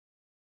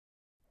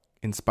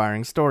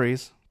Inspiring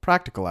stories,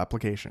 practical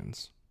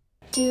applications.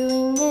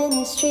 Doing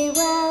ministry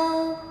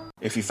well.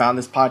 If you found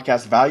this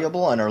podcast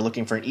valuable and are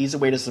looking for an easy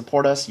way to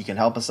support us, you can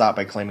help us out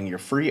by claiming your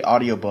free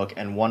audiobook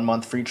and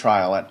 1-month free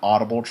trial at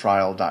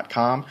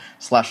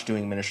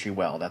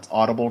audibletrial.com/doingministrywell. That's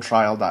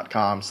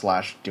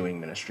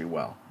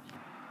audibletrial.com/doingministrywell.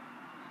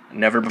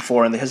 Never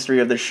before in the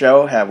history of the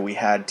show have we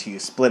had to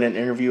split an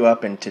interview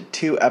up into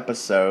 2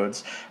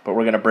 episodes, but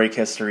we're going to break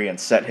history and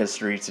set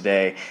history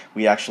today.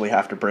 We actually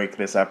have to break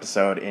this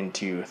episode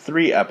into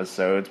 3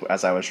 episodes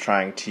as I was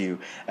trying to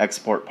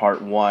export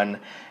part 1.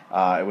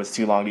 It was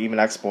too long to even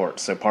export,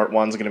 so part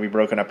 1 is going to be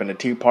broken up into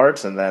 2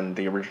 parts, and then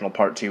the original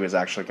part 2 is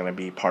actually going to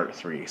be part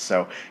 3.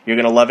 So you're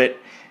going to love it.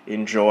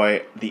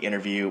 Enjoy the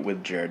interview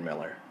with Jared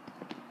Miller.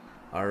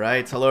 All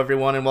right. Hello,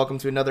 everyone, and welcome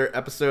to another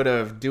episode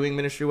of Doing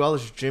Ministry Well.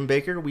 This is Jim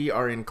Baker. We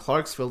are in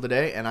Clarksville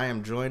today, and I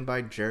am joined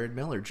by Jared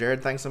Miller.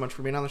 Jared, thanks so much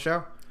for being on the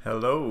show.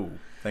 Hello.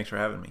 Thanks for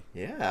having me.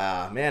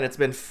 Yeah, man, it's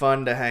been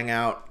fun to hang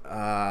out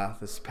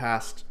this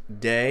past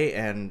day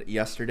and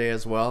yesterday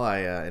as well. I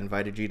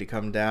invited you to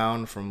come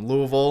down from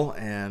Louisville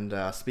and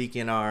speak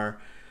in our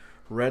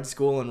Red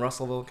School in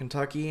Russellville,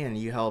 Kentucky, and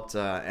you helped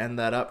end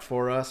that up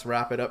for us,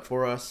 wrap it up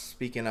for us,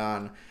 speaking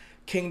on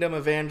kingdom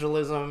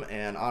evangelism,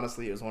 and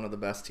honestly, it was one of the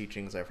best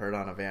teachings I've heard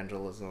on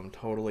evangelism,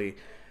 totally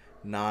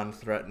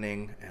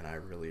non-threatening, and I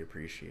really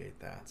appreciate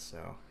that.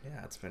 So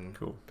yeah, it's been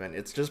cool.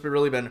 It's just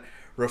really been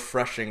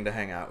refreshing to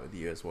hang out with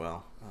you as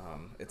well.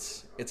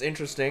 It's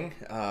interesting.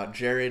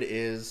 Jared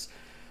is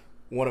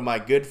one of my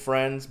good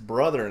friends'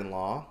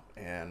 brother-in-law,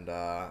 and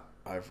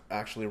I've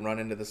actually run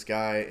into this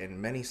guy in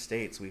many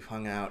states. We've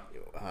hung out.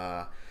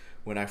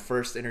 When I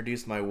first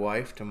introduced my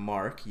wife to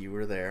Mark, you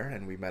were there,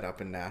 and we met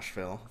up in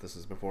Nashville. This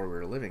is before we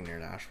were living near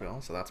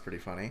Nashville, so that's pretty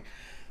funny.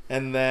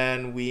 And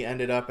then we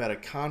ended up at a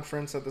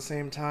conference at the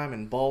same time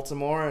in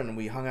Baltimore, and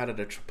we hung out at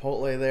a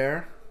Chipotle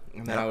there.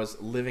 And then I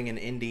was living in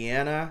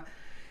Indiana,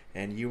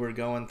 and you were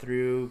going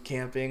through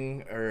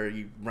camping, or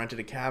you rented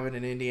a cabin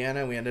in Indiana,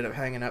 and we ended up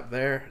hanging up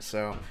there.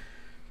 So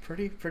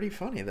pretty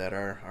funny that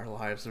our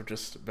lives have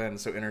just been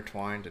so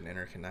intertwined and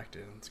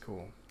interconnected. It's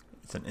cool.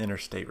 It's an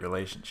interstate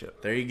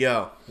relationship. There you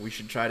go. We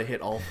should try to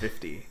hit all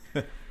 50.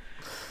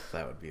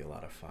 That would be a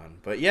lot of fun.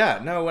 But yeah,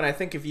 no, when I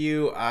think of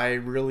you, I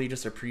really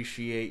just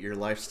appreciate your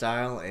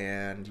lifestyle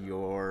and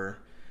your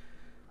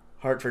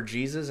heart for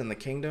Jesus and the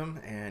kingdom.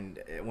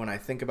 And when I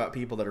think about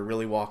people that are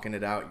really walking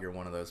it out, you're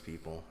one of those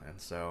people.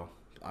 And so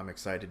I'm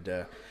excited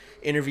to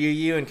interview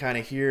you and kind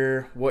of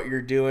hear what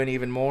you're doing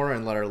even more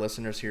and let our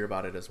listeners hear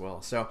about it as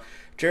well. So,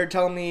 Jared,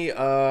 tell me,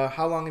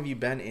 how long have you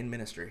been in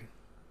ministry?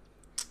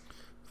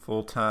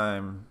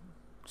 Full-time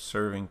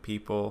serving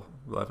people,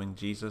 loving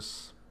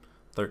Jesus,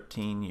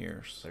 13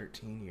 years.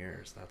 13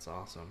 years. That's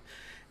awesome.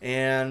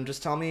 And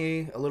just tell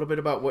me a little bit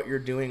about what you're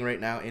doing right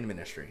now in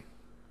ministry.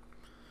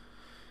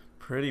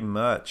 Pretty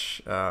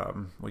much.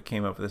 We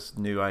came up with this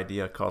new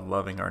idea called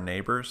loving our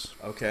neighbors.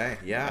 Okay,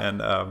 yeah.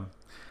 And I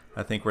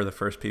think we're the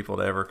first people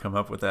to ever come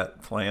up with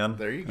that plan.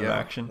 There you go.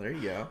 Action. There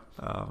you go.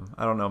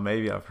 I don't know,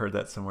 maybe I've heard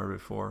that somewhere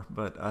before,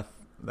 but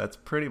that's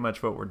pretty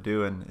much what we're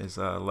doing is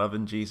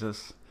loving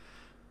Jesus,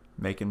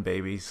 making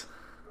babies,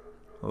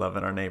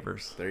 loving our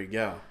neighbors. There you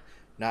go.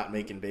 Not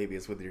making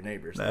babies with your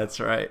neighbors. That's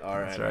right. All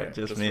right. That's right. All right.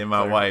 Just me and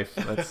my wife.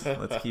 Let's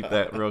keep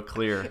that real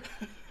clear.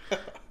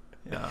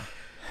 Yeah.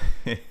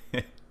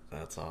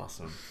 That's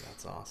awesome.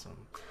 That's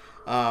awesome.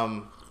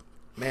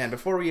 Man,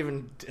 before we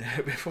even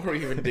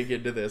dig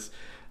into this,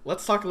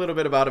 let's talk a little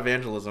bit about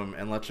evangelism,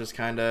 and let's just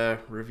kind of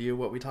review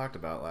what we talked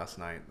about last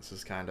night. This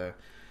is kind of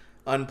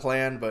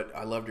unplanned, but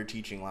I loved your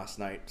teaching last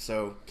night.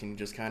 So can you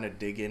just kind of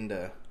dig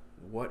into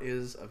what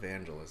is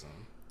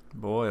evangelism?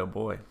 Boy, oh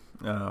boy.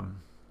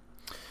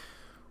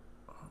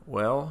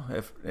 Well,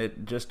 if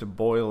it just to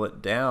boil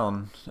it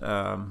down,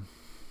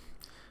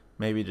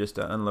 maybe just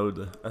to unload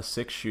a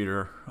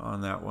 6-shooter on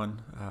that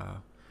one.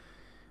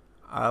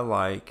 I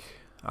like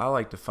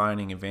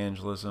defining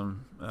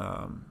evangelism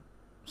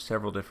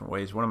several different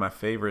ways. One of my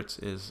favorites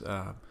is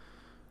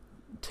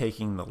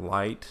taking the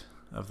light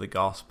of the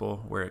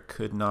gospel where it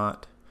could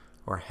not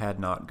or had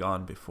not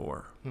gone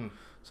before.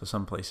 So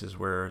some places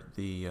where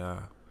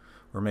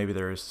where maybe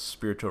there is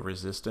spiritual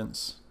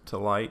resistance to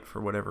light for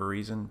whatever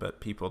reason,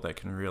 but people that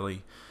can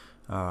really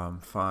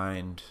have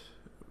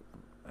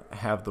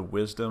the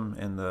wisdom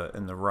and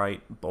the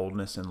right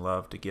boldness and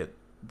love to get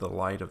the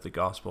light of the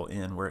gospel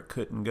in where it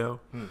couldn't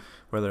go,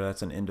 whether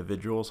that's an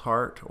individual's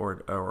heart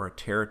or a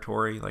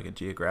territory, like a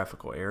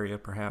geographical area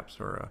perhaps,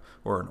 or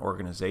an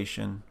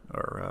organization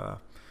or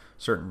a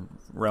certain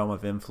realm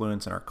of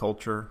influence in our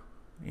culture.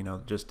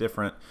 Just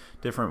different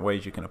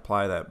ways you can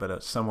apply that,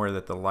 but somewhere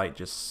that the light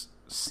just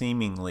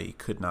seemingly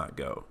could not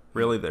go.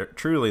 Really,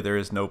 there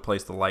is no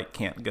place the light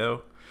can't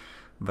go,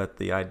 but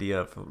the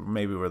idea of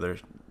maybe where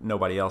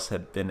nobody else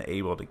had been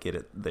able to get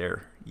it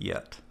there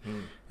yet.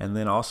 And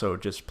then also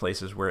just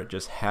places where it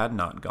just had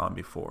not gone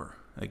before.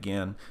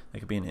 Again, it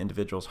could be an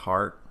individual's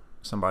heart,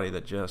 somebody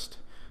that just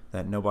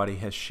that nobody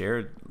has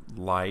shared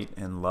light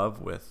and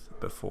love with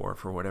before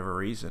for whatever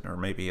reason, or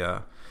maybe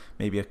a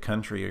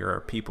country or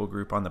a people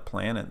group on the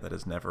planet that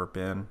has never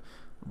been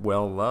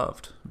well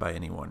loved by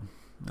anyone.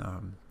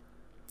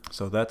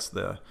 So that's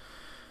the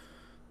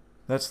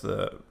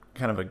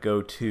kind of a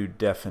go-to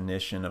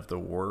definition of the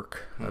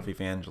work of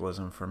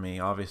evangelism for me.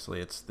 Obviously,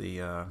 it's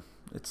the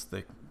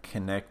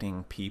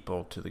connecting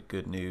people to the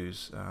good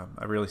news.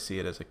 I really see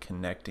it as a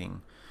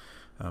connecting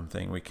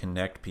thing. We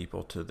connect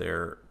people to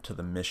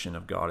the mission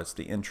of God. It's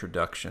the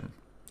introduction.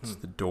 It's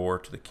the door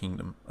to the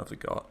kingdom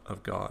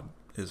of God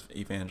is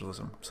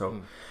evangelism.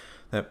 So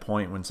that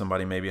point when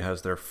somebody maybe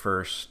has their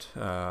first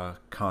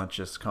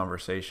conscious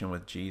conversation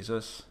with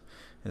Jesus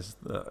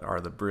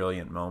are the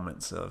brilliant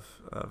moments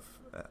of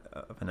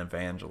an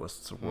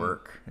evangelist's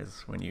work,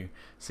 is when you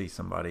see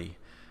somebody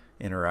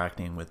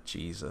interacting with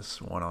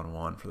Jesus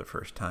one-on-one for the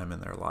first time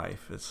in their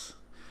life. It's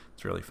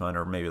really fun,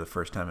 or maybe the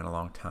first time in a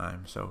long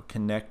time. So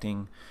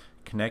connecting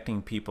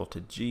people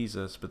to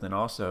Jesus, but then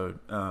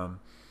also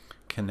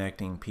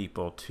connecting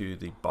people to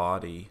the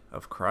body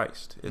of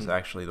Christ is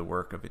actually the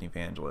work of an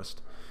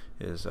evangelist,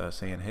 is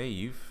saying, hey,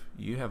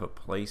 you have a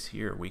place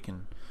here. Why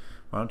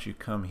don't you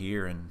come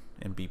here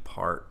and be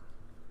part?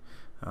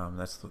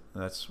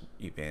 That's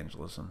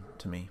evangelism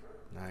to me.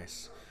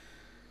 Nice.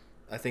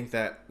 I think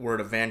that word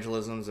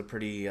evangelism is a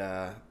pretty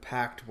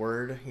packed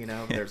word.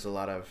 There's a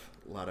lot of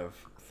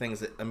things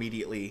that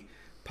immediately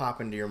pop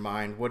into your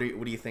mind. What do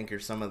you think are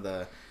some of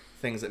the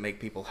things that make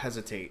people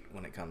hesitate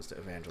when it comes to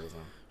evangelism?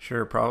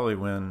 Sure, probably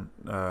when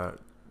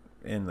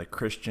in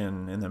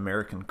the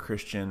American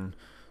Christian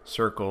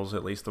circles,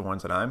 at least the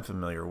ones that I'm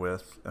familiar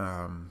with,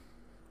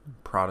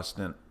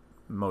 Protestant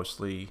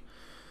mostly.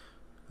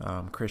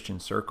 Christian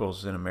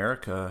circles in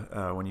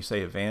America, when you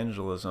say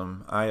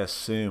evangelism, I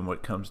assume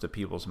what comes to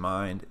people's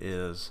mind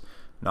is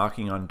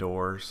knocking on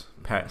doors,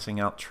 passing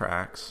out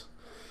tracts,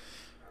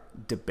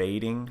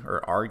 debating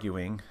or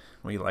arguing.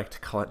 We like to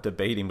call it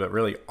debating, but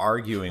really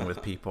arguing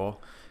with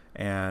people,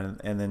 and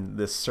then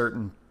this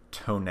certain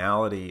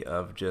tonality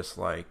of just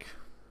like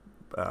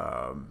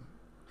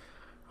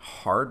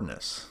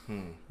hardness,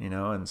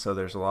 and so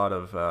there's a lot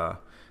of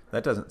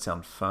that doesn't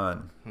sound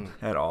fun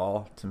at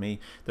all to me.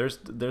 There's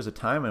a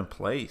time and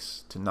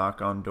place to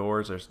knock on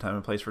doors. There's a time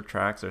and place for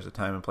tracts. There's a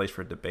time and place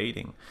for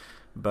debating.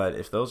 But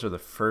if those are the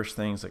first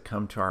things that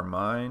come to our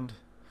mind,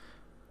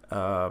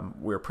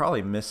 we're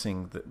probably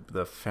missing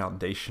the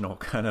foundational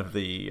kind of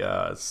the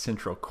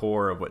central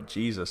core of what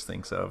Jesus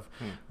thinks of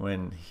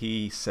when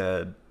he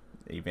said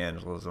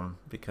evangelism.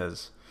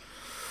 Because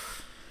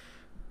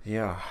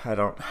I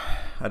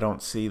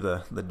don't see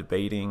the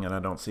debating, and I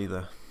don't see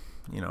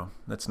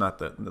that's not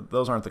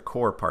those aren't the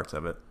core parts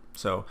of it.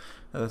 So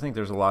I think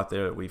there's a lot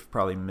there that we've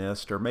probably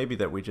missed, or maybe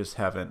that we just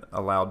haven't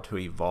allowed to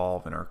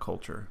evolve in our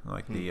culture,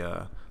 like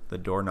the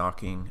door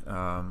knocking.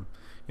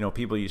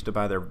 People used to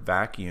buy their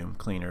vacuum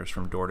cleaners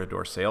from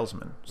door-to-door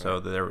salesmen. So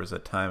there was a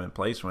time and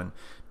place when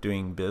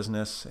doing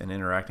business and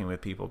interacting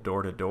with people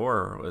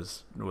door-to-door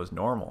was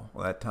normal.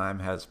 Well, that time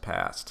has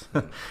passed.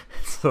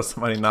 So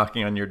somebody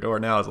knocking on your door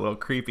now is a little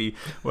creepy,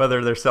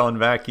 whether they're selling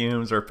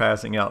vacuums or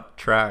passing out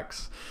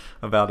tracts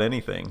about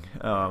anything.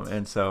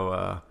 And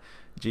so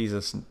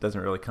Jesus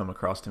doesn't really come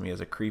across to me as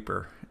a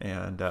creeper.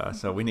 And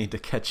so we need to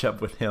catch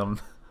up with him.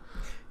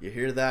 You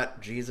hear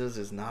that? Jesus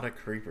is not a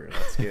creeper.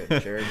 That's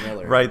good. Jared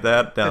Miller. Write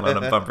that down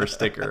on a bumper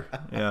sticker.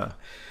 Yeah.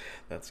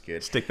 That's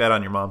good. Stick that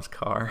on your mom's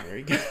car. There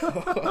you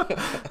go.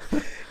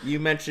 You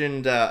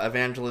mentioned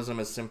evangelism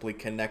as simply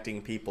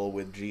connecting people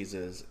with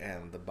Jesus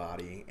and the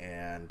body,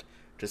 and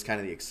just kind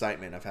of the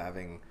excitement of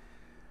having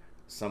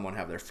someone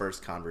have their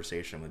first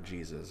conversation with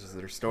Jesus. Is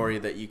there a story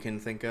that you can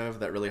think of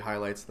that really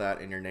highlights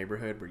that in your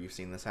neighborhood where you've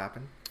seen this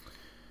happen?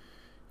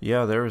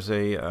 Yeah, there was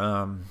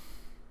a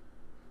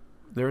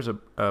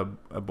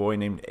boy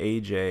named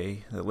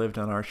AJ that lived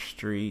on our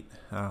street.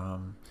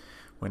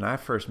 When I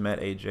first met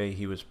AJ,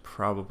 he was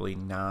probably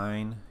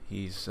 9.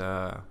 He's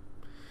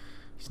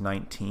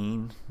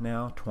 19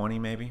 now, 20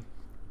 maybe.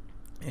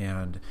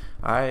 And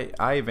I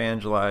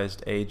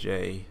evangelized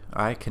AJ.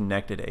 I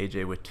connected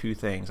AJ with two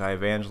things. I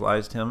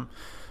evangelized him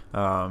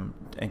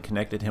and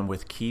connected him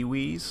with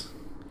kiwis.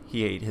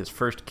 He ate his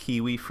first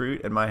kiwi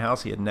fruit at my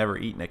house. He had never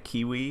eaten a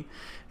kiwi,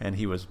 and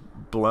he was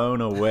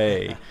blown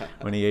away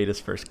when he ate his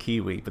first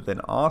kiwi. But then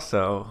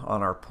also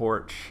on our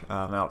porch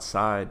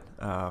outside,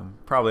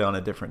 probably on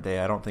a different day,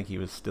 I don't think he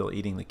was still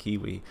eating the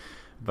kiwi,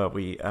 but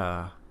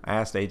I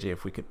asked AJ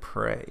if we could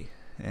pray,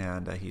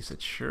 and he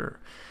said sure.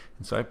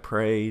 And so I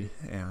prayed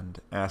and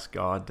asked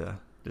God to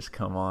just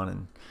come on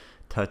and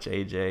touch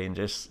AJ, and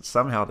just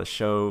somehow to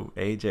show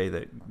AJ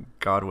that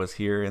God was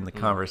here in the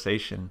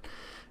conversation.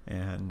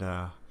 And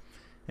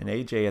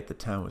AJ at the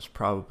time was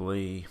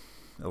probably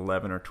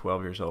 11 or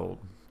 12 years old.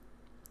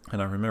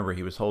 And I remember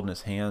he was holding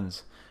his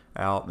hands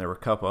out, and there were a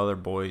couple other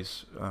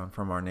boys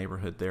from our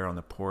neighborhood there on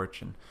the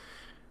porch.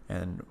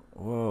 And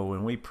whoa,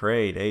 when we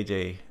prayed,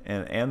 AJ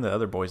and the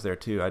other boys there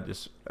too, I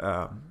just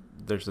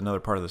there's another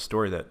part of the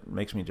story that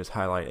makes me just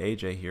highlight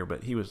AJ here,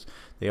 but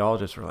they all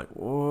just were like,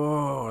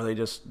 whoa,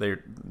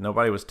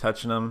 nobody was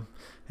touching them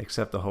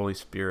except the Holy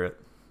Spirit.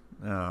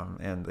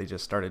 And they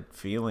just started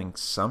feeling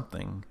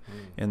something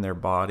in their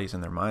bodies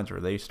and their minds were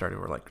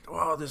like,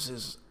 whoa, this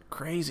is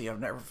crazy. I've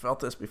never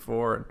felt this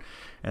before.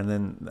 And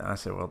then I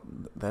said, well,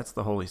 that's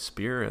the Holy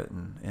Spirit,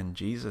 and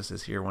Jesus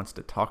is here, wants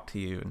to talk to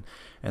you.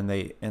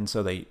 And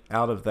so they,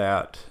 out of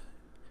that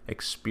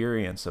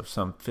experience of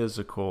some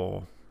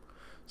physical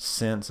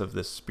sense of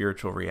this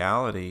spiritual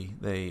reality,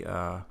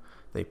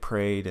 they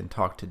prayed and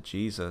talked to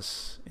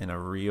Jesus in a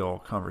real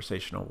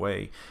conversational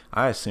way.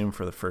 I assume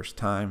for the first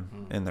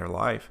time in their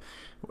life.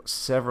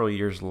 Several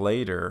years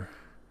later,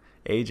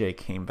 AJ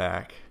came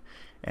back,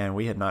 and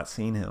we had not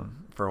seen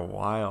him for a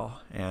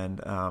while,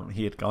 and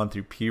he had gone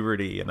through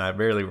puberty, and I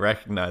barely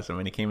recognized him,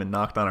 and he came and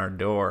knocked on our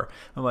door.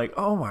 I'm like,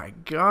 oh my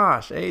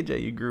gosh,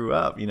 AJ, you grew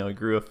up, he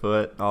grew a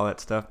foot, all that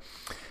stuff.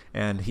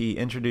 And he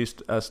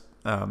introduced us,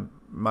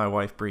 my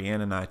wife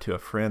Brianne and I, to a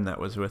friend that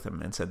was with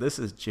him, and said, this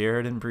is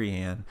Jared and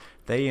Brianne.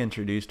 They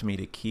introduced me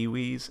to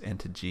Kiwis and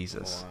to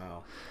Jesus.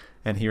 Wow.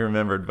 And he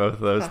remembered both of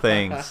those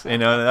things,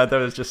 and that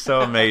was just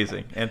so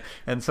amazing.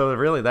 And so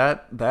really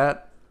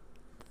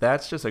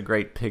that's just a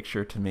great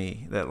picture to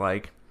me, that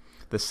like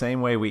the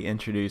same way we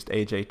introduced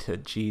AJ to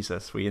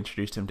Jesus, we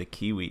introduced him to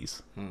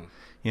Kiwis.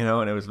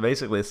 And it was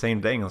basically the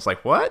same thing. I was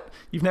like, what?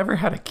 You've never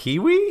had a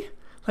kiwi?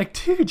 Like,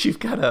 dude, you've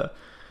got to,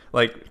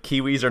 like,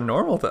 kiwis are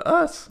normal to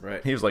us.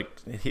 Right. He was like,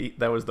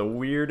 that was the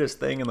weirdest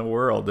thing in the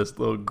world, this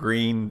little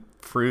green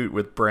fruit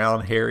with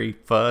brown hairy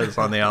fuzz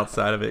on the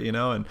outside of it, and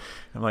I'm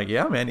like,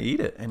 yeah, man, eat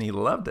it. And he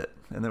loved it.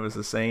 And it was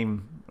the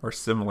same or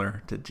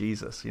similar to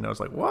Jesus. It's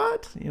like,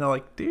 what?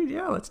 Like, dude,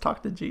 yeah, let's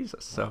talk to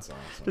Jesus. So that's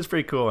awesome. It's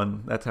pretty cool,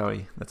 and that's how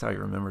he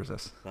remembers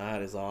us.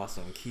 That is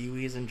awesome.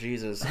 Kiwis and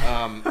Jesus.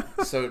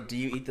 So do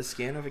you eat the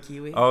skin of a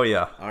kiwi? Oh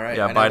yeah. All right.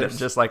 Yeah, bite it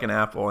just like an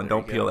apple, and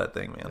don't peel that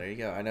thing, man. There you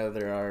go. I know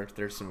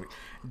there's some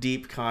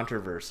deep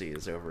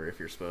controversies over if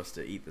you're supposed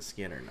to eat the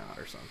skin or not,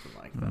 or something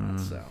like that.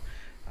 So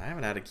I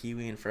haven't had a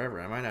kiwi in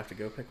forever. I might have to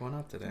go pick one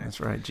up today.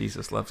 That's right.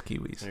 Jesus loves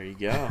kiwis. There you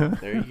go.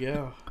 There you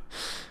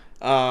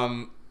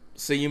go.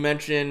 So you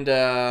mentioned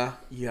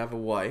you have a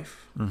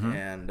wife,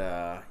 and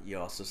you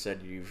also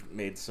said you've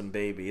made some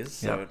babies.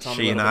 So yep. tell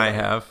me She and I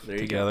have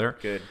together.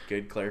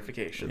 Good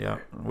clarification. Yeah,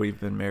 there. We've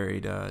been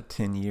married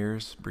 10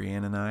 years,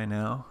 Brianne and I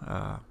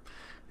now,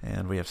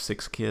 and we have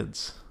 6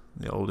 kids.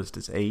 The oldest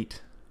is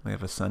 8. We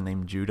have a son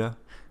named Judah,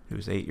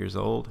 who's 8 years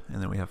old,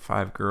 and then we have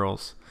 5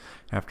 girls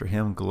after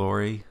him: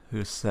 Glory, who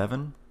is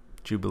 7;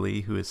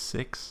 Jubilee, who is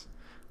 6;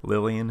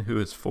 Lillian, who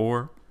is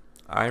 4;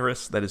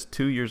 Iris, that is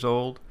 2 years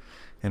old;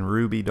 and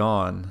Ruby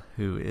Dawn,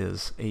 who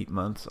is 8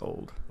 months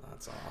old.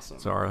 That's awesome.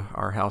 So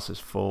our house is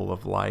full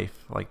of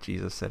life, like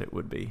Jesus said it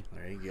would be.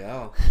 There you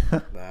go.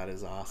 That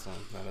is awesome.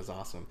 That is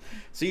awesome.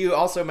 So you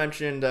also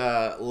mentioned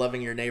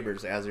loving your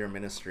neighbors as your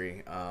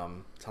ministry.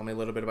 Tell me a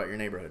little bit about your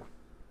neighborhood.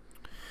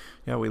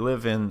 Yeah, we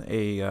live in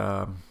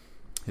a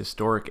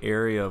historic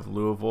area of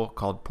Louisville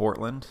called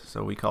Portland,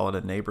 so we call it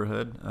a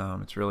neighborhood.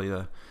 It's really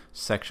a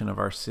section of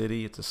our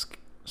city. It's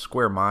a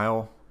square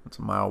mile. It's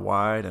a mile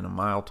wide and a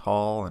mile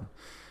tall, and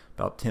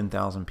about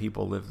 10,000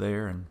 people live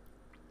there. And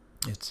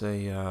it's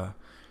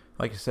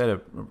like I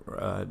said,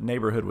 a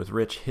neighborhood with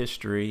rich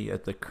history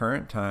at the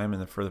current time,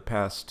 and for the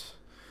past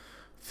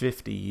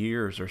 50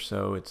 years or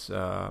so,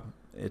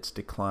 it's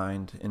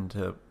declined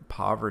into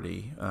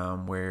poverty,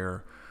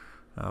 where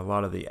a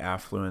lot of the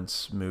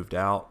affluence moved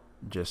out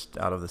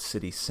of the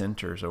city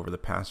centers over the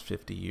past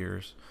 50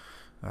 years.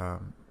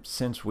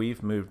 Since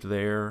we've moved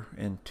there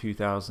in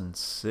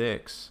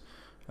 2006,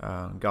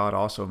 God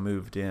also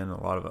moved in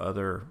a lot of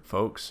other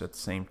folks at the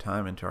same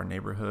time into our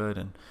neighborhood,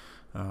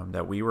 and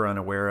that we were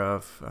unaware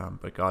of,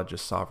 but God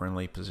just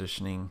sovereignly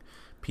positioning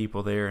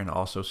people there, and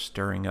also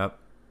stirring up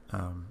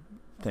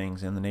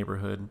things in the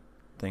neighborhood.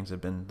 Things have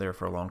been there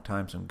for a long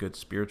time, some good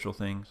spiritual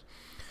things.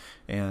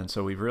 And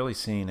so we've really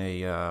seen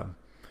a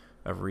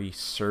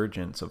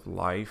resurgence of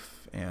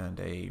life and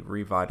a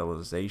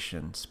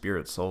revitalization,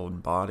 spirit, soul,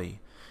 and body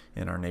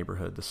in our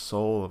neighborhood. The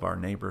soul of our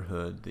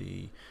neighborhood,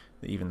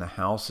 even the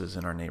houses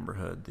in our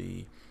neighborhood,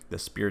 the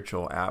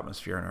spiritual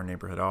atmosphere in our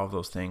neighborhood, all of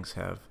those things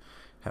have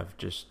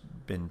just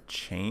been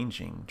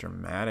changing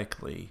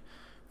dramatically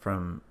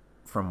from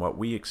what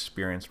we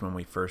experienced when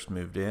we first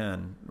moved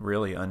in,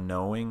 really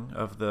unknowing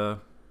of the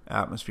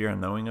atmosphere,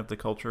 unknowing of the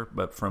culture,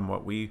 but from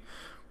what we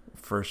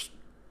first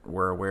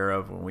were aware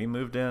of when we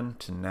moved in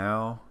to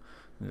now,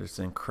 it's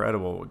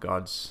incredible what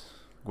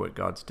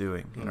God's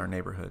doing in our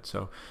neighborhood.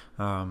 So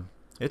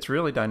it's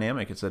really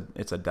dynamic. It's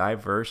a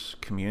diverse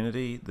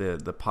community.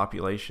 The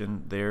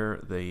population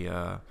there,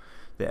 the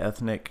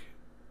ethnic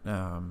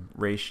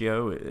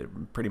ratio,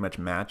 it pretty much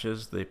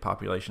matches the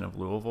population of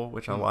Louisville,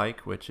 which I like,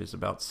 which is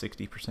about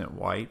 60%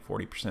 white,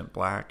 40%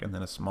 black, and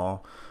then a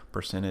small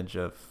percentage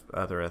of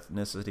other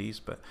ethnicities.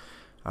 But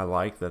I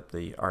like that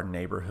our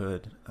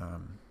neighborhood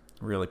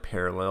really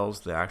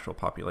parallels the actual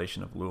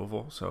population of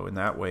Louisville. So in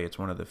that way, it's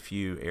one of the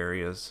few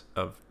areas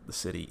of the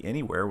city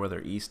anywhere,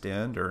 whether East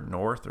End or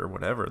North or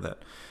whatever, that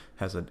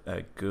has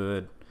a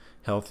good,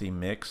 healthy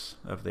mix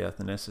of the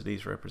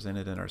ethnicities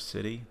represented in our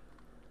city.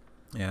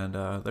 And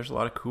there's a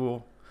lot of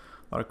cool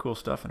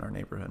stuff in our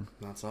neighborhood.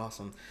 That's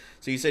awesome.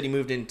 So you said you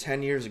moved in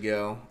 10 years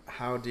ago.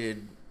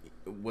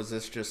 Was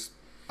this just,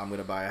 I'm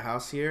going to buy a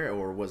house here,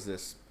 or was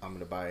this, I'm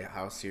going to buy a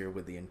house here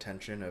with the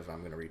intention of I'm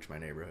going to reach my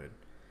neighborhood?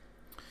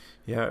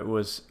 Yeah, it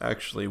was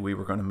actually, we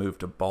were going to move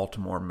to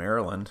Baltimore,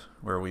 Maryland,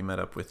 where we met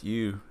up with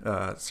you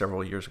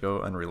several years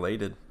ago,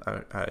 unrelated,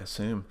 I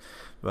assume.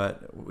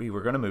 But we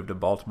were going to move to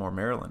Baltimore,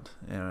 Maryland.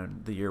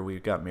 And the year we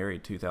got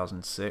married,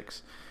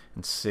 2006,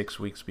 and 6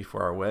 weeks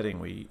before our wedding,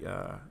 we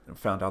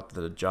found out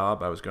that the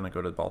job I was going to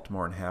go to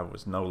Baltimore and have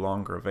was no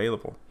longer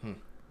available.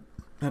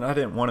 And I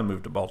didn't want to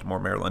move to Baltimore,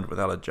 Maryland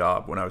without a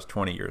job when I was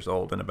 20 years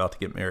old and about to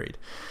get married.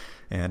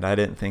 And I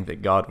didn't think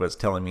that God was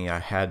telling me I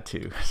had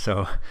to.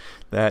 So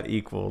that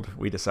equaled,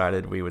 we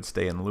decided we would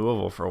stay in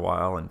Louisville for a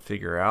while and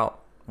figure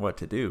out what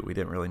to do. We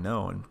didn't really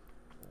know. And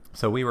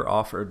so we were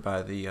offered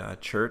by the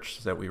church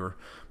that we were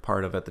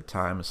part of at the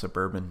time, a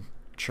suburban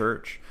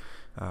church.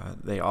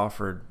 They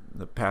offered,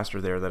 the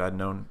pastor there that I'd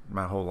known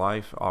my whole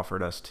life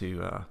offered us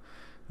to,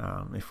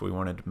 if we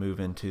wanted to move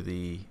into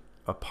the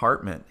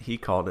apartment, he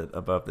called it,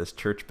 above this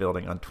church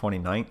building on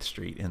 29th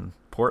Street in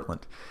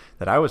Portland,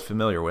 that I was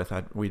familiar with.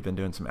 We'd been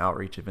doing some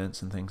outreach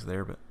events and things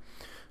there, but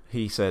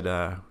he said,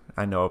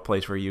 I know a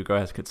place where you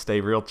guys could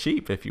stay real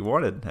cheap if you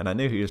wanted. And I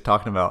knew he was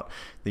talking about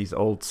these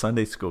old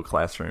Sunday school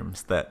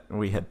classrooms that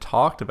we had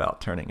talked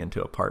about turning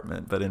into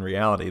apartment, but in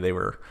reality they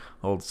were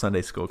old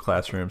Sunday school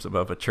classrooms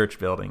above a church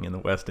building in the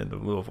west end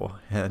of Louisville.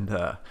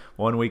 And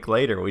 1 week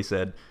later we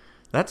said,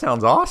 that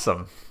sounds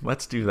awesome.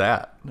 Let's do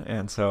that.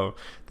 And so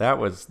that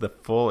was the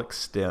full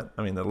extent.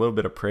 I mean, a little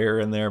bit of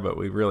prayer in there, but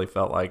we really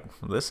felt like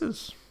this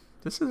is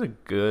a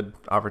good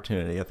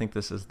opportunity. I think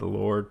this is the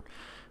Lord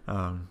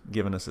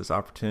giving us this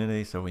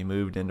opportunity. So we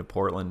moved into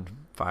Portland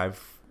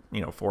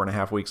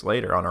 4.5 weeks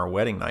later on our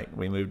wedding night.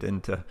 We moved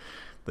into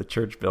the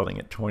church building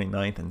at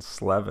 29th and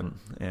Slevin.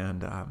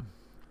 And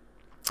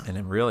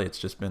then really it's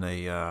just been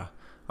a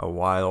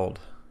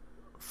wild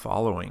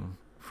following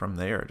from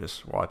there,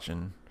 just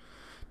watching.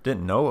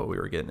 Didn't know what we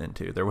were getting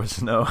into. There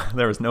was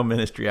no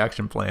ministry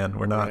action plan.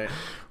 We're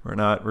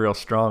not real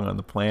strong on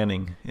the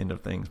planning end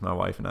of things. My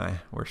wife and I,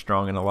 we're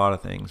strong in a lot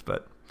of things,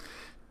 but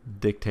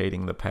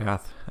dictating the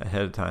path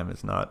ahead of time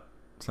is not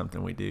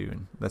something we do,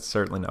 and that's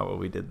certainly not what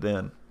we did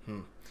then.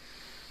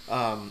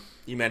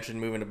 You mentioned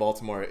moving to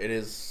Baltimore. It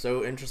is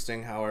so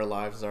interesting how our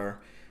lives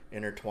are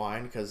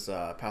intertwined, because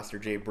Pastor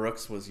Jay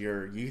Brooks was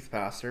your youth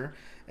pastor,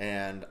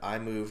 and I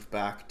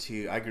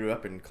grew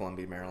up in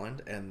Columbia,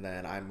 Maryland, and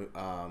then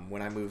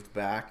when I moved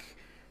back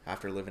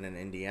after living in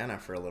Indiana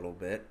for a little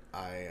bit,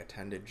 I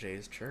attended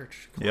Jay's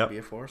church,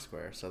 Columbia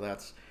Foursquare. So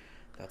that's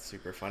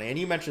super funny. And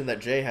you mentioned that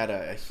Jay had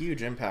a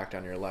huge impact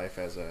on your life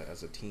as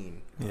a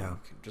teen. Yeah.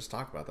 Just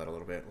talk about that a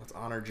little bit. Let's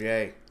honor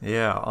Jay.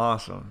 Yeah,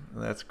 awesome.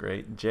 That's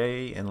great.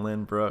 Jay and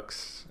Lynn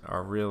Brooks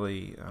are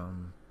really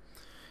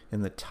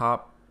in the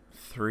top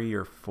 3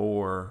 or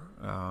 4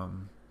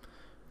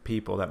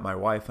 people that my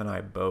wife and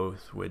I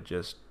both would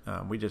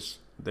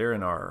they're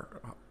in our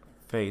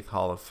faith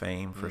hall of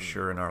fame for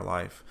sure in our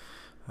life.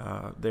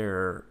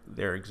 They're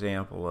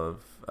example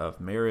of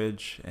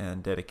marriage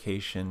and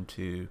dedication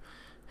to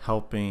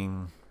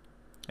helping,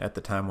 at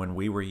the time when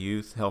we were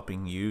youth,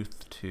 helping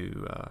youth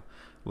to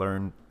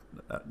learn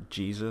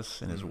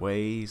Jesus and his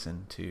ways,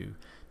 and to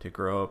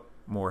grow up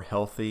more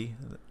healthy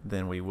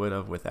than we would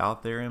have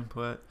without their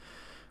input.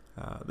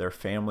 Their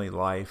family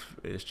life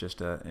is just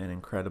an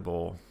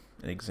incredible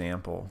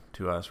example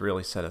to us.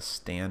 Really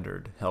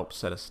helped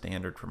set a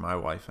standard for my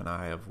wife and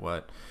I of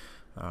what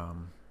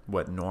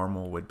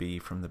normal would be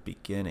from the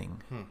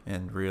beginning,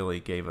 and really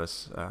gave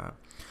us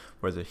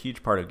was a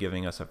huge part of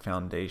giving us a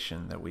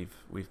foundation that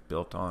we've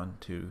built on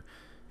to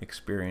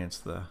experience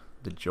the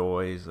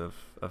joys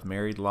of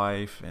married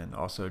life, and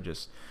also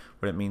just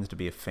what it means to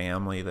be a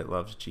family that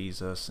loves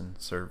Jesus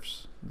and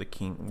serves the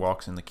King,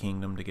 walks in the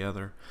kingdom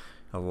together.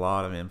 A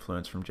lot of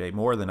influence from Jay,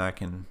 more than I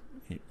can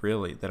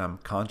really, that I'm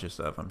conscious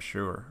of, I'm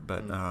sure,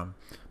 but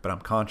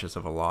I'm conscious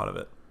of a lot of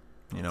it.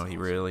 He awesome.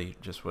 Really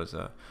just was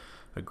a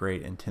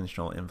great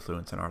intentional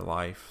influence in our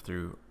life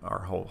through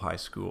our whole high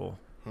school,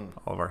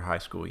 all of our high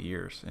school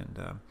years.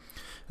 And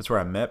that's where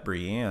I met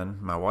Brianne.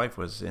 My wife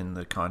was in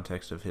the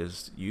context of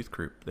his youth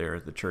group there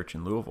at the church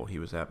in Louisville he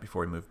was at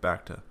before he moved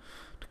back to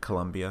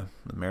Columbia,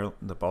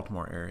 the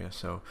Baltimore area.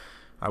 So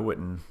I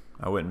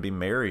wouldn't be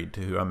married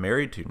to who I'm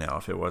married to now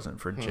if it wasn't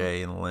for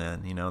Jay and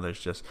Lynn.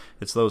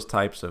 It's those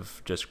types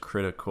of just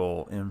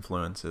critical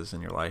influences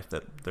in your life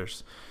that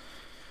there's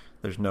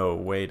no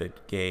way to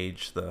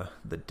gauge the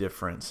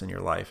difference in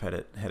your life had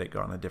it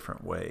gone a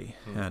different way.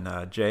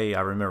 And Jay,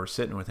 I remember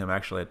sitting with him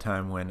actually at a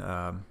time when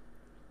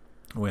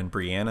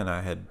Brianne and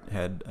I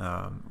had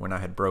when I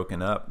had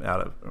broken up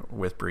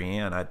with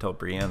Brianne, I told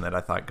Brianne that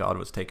I thought God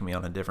was taking me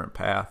on a different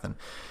path, and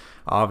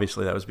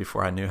obviously that was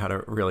before I knew how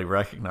to really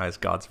recognize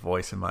God's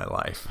voice in my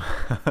life,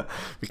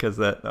 because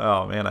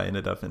I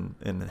ended up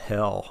in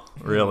hell,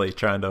 really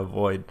trying to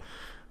avoid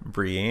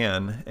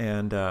Brienne.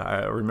 And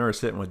I remember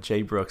sitting with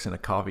Jay Brooks in a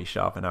coffee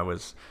shop, and I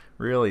was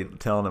really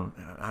telling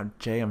him,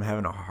 Jay, I'm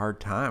having a hard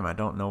time. I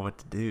don't know what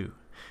to do.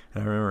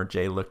 And I remember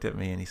Jay looked at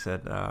me and he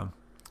said,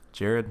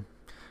 Jared,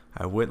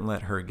 I wouldn't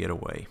let her get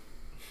away.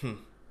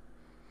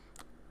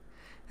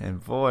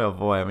 And boy, oh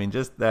boy, I mean,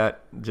 just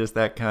that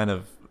kind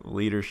of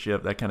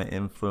leadership, that kind of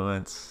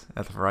influence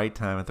at the right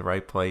time, at the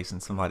right place in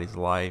somebody's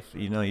life,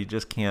 you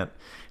just can't.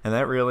 And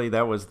that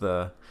was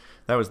the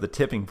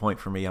tipping point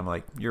for me. I'm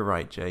like, you're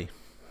right, Jay.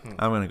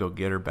 I'm going to go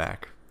get her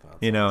back.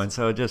 That's awesome. And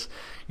so just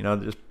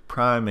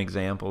prime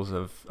examples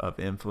of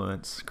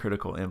influence,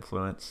 critical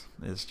influence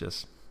is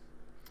just,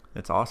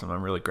 it's awesome.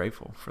 I'm really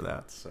grateful for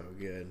that. That's so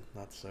good.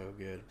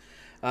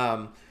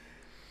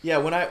 Yeah,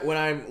 when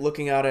I'm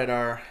looking out at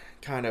our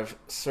kind of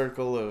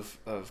circle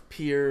of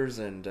peers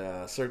and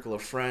circle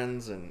of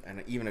friends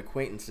and even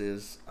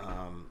acquaintances,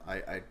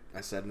 I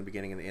said in the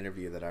beginning of the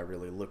interview that I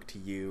really look to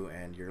you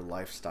and your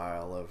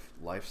lifestyle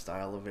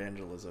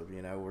evangelism.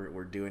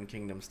 We're doing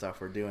kingdom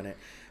stuff, we're doing it.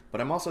 But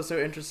I'm also so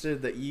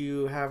interested that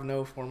you have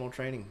no formal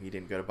training. You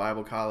didn't go to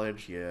Bible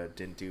college. You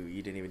didn't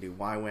even do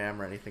YWAM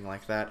or anything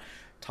like that.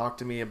 Talk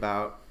to me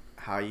about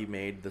how you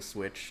made the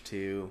switch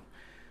to,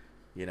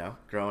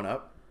 growing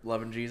up,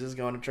 loving Jesus,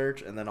 going to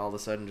church, and then all of a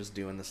sudden just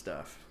doing the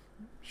stuff.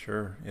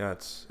 Sure. Yeah,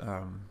 it's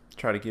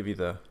try to give you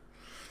the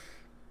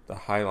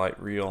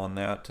highlight reel on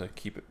that to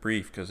keep it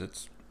brief, because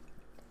it's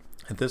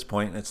at this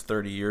point it's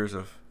 30 years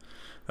of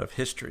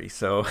history.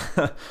 So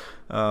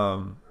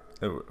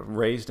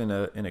raised in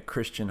a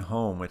Christian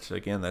home, which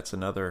again, that's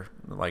another,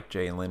 like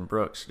Jay and Lynn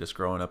Brooks, just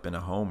growing up in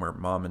a home where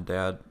mom and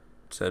dad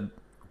said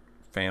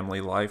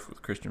family life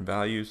with Christian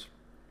values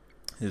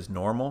is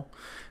normal.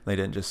 They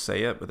didn't just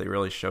say it, but they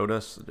really showed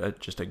us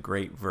just a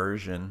great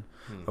version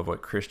of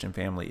what Christian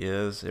family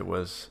is. It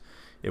was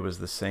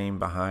the same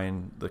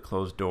behind the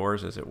closed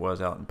doors as it was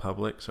out in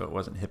public, so it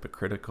wasn't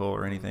hypocritical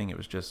or anything. It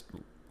was just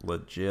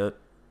legit,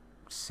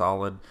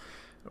 solid,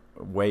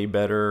 way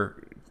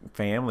better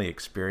family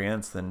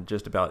experience than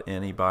just about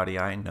anybody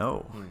I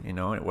know. And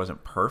it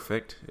wasn't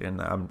perfect,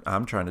 and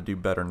I'm trying to do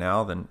better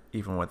now than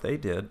even what they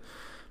did.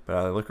 But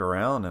I look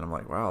around and I'm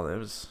like, wow, that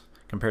was,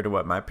 compared to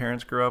what my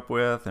parents grew up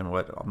with and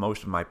what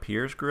most of my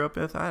peers grew up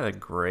with, I had a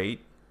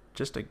great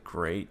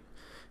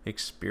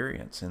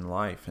experience in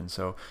life. And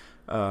so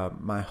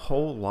my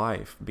whole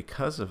life,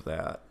 because of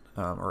that,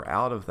 or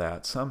out of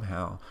that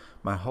somehow,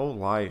 my whole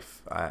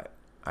life,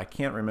 I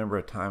can't remember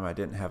a time I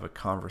didn't have a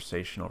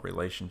conversational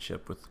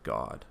relationship with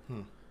God.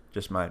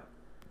 Just my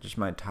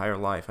entire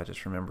life, I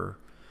just remember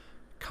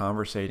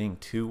conversating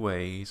two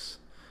ways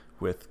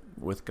with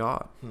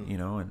God,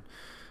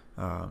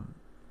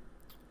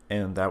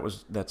 and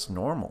that's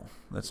normal.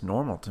 That's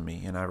normal to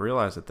me, and I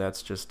realize that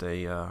that's just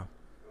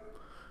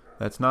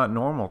that's not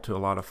normal to a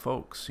lot of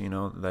folks.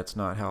 That's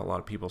not how a lot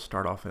of people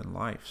start off in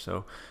life.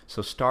 So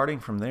starting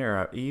from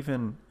there,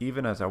 even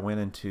as I went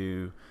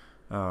into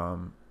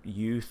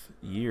youth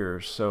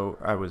years, so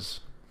I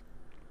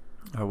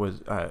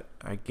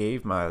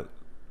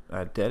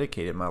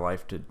dedicated my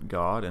life to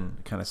God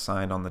and kind of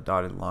signed on the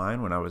dotted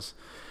line when I was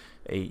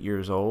 8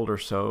 years old or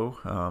so,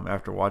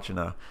 after watching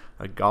a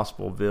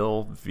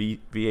Gospelville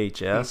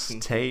VHS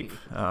tape,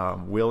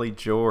 Willie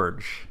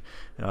George,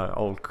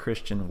 old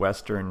Christian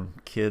Western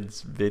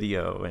kids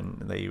video,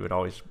 and they would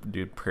always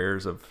do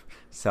prayers of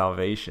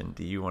salvation.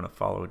 Do you want to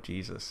follow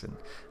Jesus? And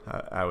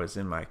I was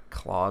in my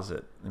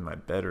closet in my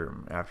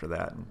bedroom after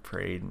that and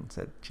prayed and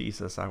said,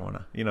 Jesus, I want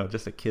to,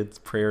 just a kid's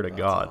prayer to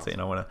God, awesome. Saying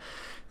I want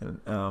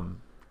to.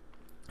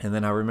 And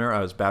then I remember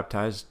I was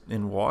baptized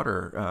in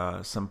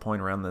water some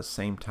point around the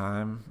same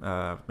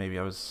time. Maybe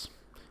I was,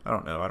 I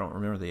don't know, I don't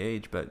remember the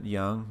age, but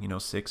young,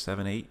 6,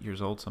 7, 8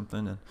 years old,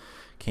 something, and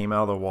came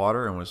out of the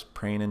water and was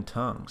praying in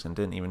tongues and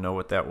didn't even know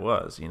what that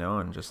was,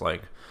 and just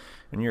like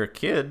when you're a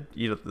kid,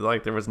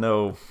 there was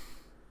no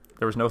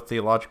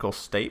theological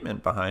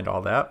statement behind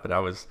all that, but I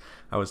was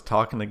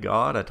talking to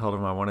God. I told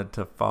him I wanted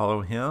to follow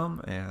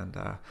him, and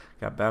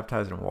got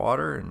baptized in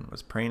water and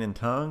was praying in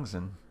tongues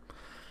and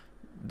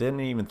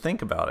didn't even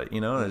think about it,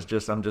 It's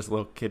just, I'm just a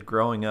little kid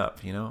growing up,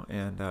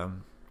 and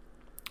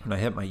when I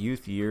hit my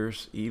youth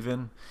years,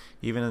 even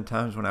in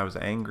times when I was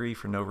angry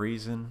for no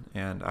reason,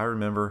 and I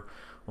remember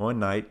one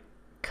night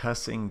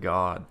cussing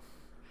God,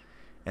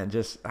 and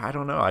just, I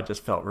don't know, I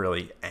just felt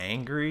really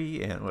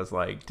angry and was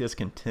like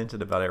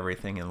discontented about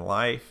everything in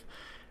life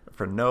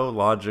for no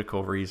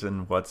logical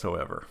reason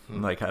whatsoever.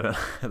 Like there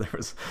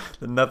was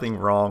nothing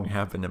wrong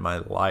happened in my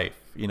life,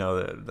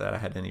 that I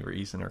had any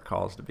reason or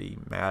cause to be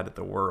mad at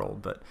the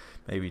world, but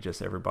maybe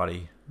just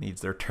everybody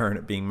needs their turn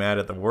at being mad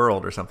at the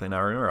world or something. I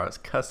remember I was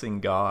cussing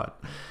God,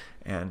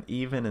 and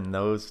even in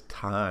those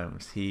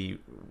times, he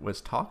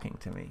was talking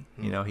to me.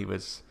 He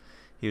was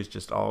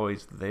just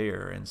always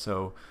there. And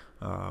so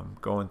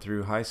going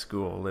through high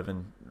school,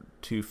 living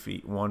 2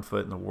 feet, 1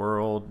 foot in the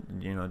world,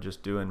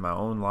 just doing my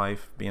own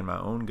life, being my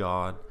own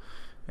God,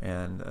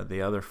 and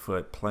the other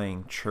foot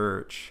playing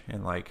church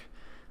and like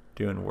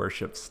doing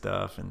worship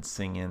stuff and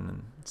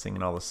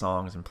singing all the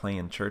songs and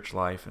playing church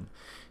life. And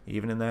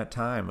even in that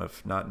time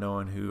of not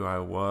knowing who I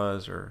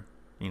was, or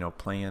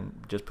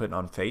playing, just putting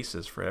on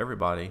faces for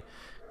everybody,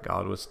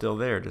 God was still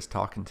there, just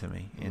talking to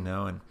me,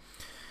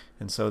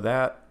 and so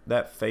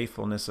that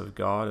faithfulness of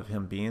God, of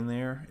Him being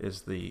there,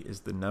 is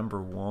the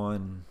number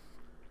one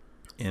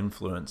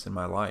influence in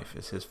my life,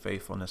 is His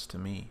faithfulness to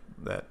me,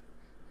 that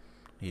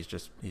He's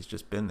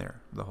just been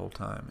there the whole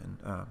time.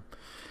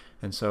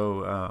 And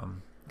so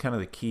kind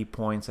of the key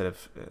points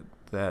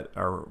that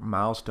are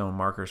milestone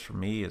markers for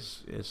me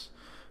is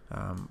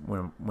when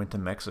I went to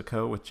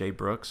Mexico with Jay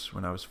Brooks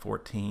when I was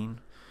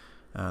 14.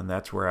 And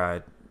that's where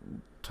I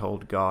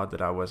told God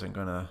that I wasn't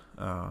gonna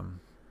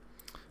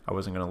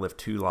live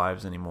two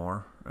lives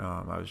anymore.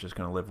 I was just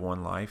gonna live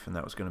one life, and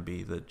that was gonna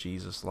be the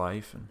Jesus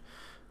life. And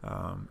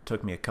it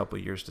took me a couple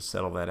of years to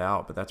settle that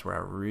out, but that's where I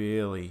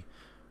really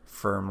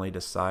firmly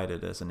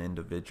decided as an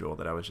individual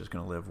that I was just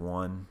going to live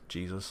one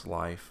Jesus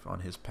life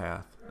on His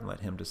path and let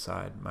Him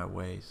decide my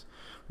ways.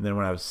 And then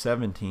when I was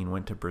 17,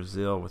 went to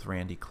Brazil with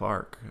Randy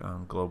Clark,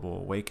 Global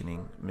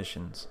Awakening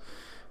Missions,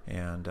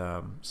 and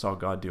saw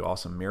God do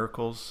awesome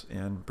miracles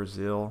in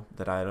Brazil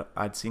that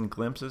I'd seen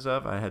glimpses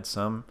of. I had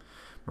some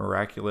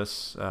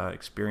miraculous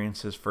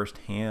experiences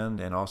firsthand,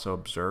 and also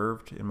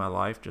observed in my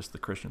life, just the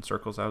Christian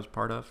circles I was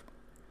part of.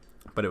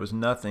 But it was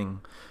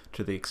nothing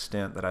to the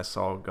extent that I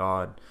saw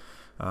God.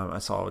 I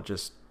saw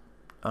just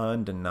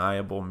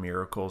undeniable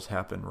miracles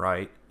happen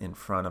right in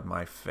front of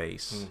my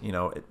face,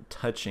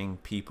 touching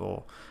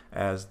people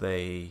as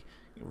they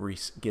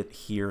get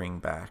hearing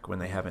back when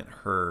they haven't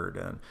heard,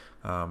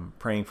 and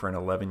praying for an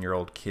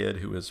 11-year-old kid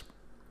who was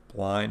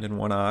blind in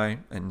one eye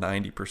and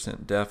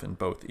 90% deaf in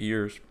both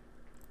ears,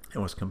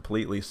 and was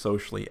completely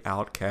socially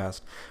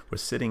outcast, was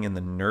sitting in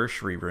the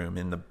nursery room,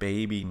 in the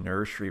baby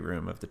nursery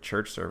room of the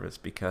church service,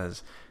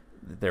 because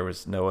there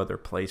was no other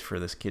place for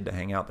this kid to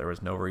hang out. There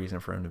was no reason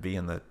for him to be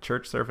in the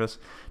church service.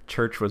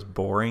 Church was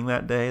boring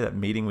that day. That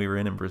meeting we were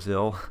in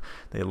Brazil,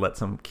 they had let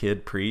some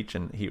kid preach,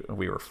 and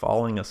we were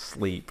falling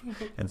asleep.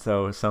 And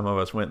so some of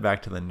us went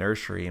back to the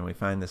nursery, and we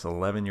find this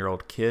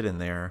 11-year-old kid in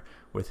there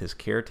with his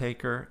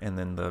caretaker, and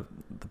then the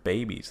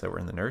babies that were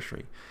in the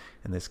nursery.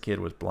 And this kid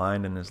was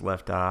blind in his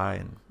left eye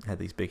and had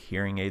these big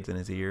hearing aids in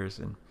his ears.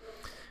 And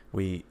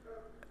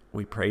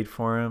we prayed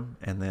for him,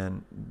 and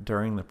then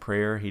during the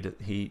prayer,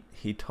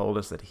 he told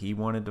us that he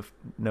wanted to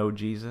know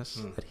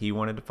Jesus, that he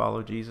wanted to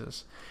follow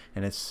Jesus.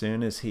 And as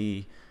soon as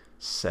he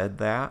said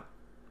that,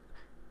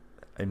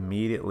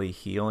 immediately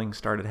healing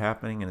started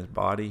happening in his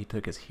body. He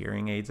took his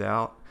hearing aids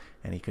out,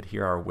 and he could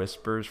hear our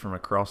whispers from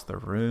across the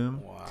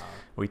room. Wow.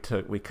 We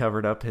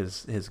covered up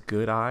his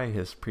good eye,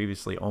 his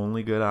previously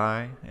only good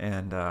eye,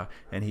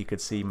 and he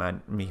could see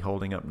me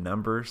holding up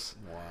numbers.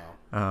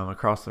 Wow.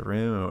 Across the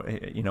room,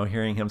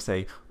 hearing him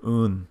say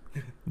un,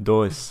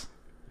 dos,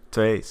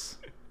 tres,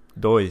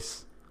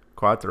 dos,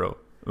 cuatro,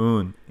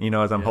 un,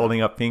 as I'm holding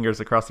up fingers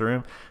across the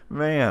room,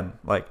 man,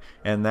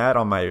 and that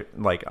on my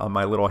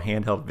little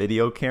handheld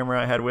video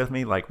camera I had with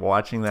me,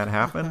 watching that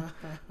happen,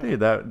 dude,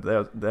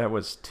 that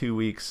was 2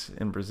 weeks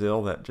in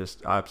Brazil that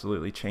just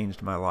absolutely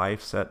changed my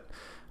life,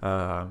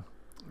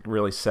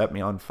 really set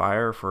me on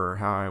fire for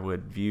how I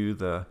would view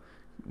the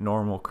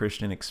normal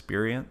Christian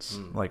experience.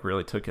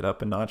 Really took it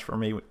up a notch for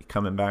me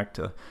coming back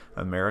to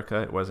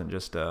America. It wasn't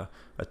just a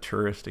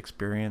tourist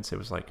experience. It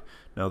was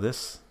no,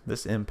 this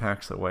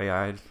impacts the way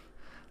I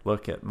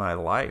look at my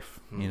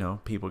life.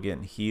 People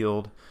getting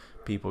healed,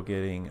 people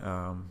getting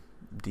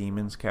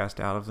demons cast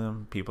out of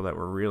them, people that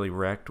were really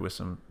wrecked with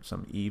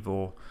some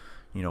evil,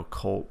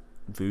 cult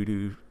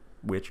voodoo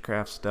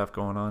witchcraft stuff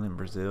going on in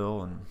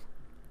Brazil,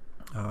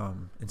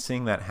 and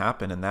seeing that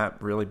happen, and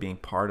that really being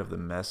part of the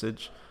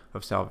message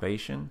of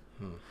salvation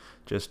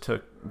just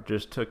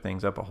took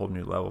things up a whole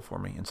new level for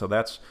me. And so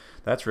that's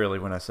really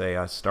when I say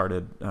I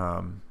started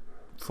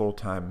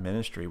full-time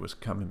ministry, was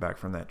coming back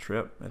from that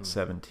trip at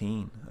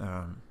 17.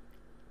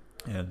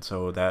 And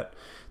so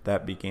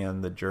that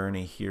began the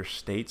journey here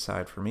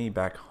stateside for me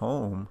back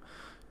home,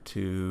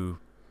 to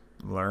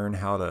learn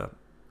how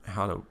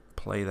to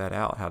play that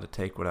out, how to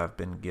take what I've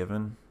been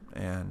given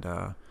and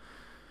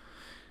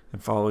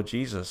follow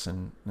Jesus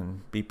and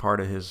be part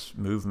of His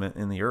movement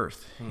in the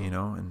earth,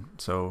 and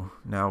so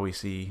now we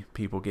see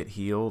people get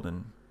healed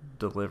and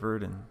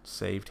delivered and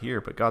saved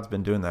here, but God's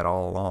been doing that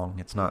all along.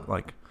 It's not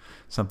like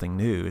something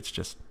new. It's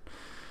just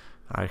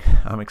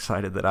I'm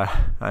excited that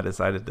I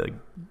decided to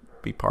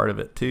be part of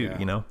it too,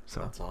 so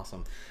that's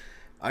awesome.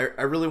 I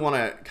really want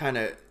to kind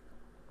of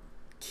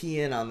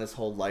key in on this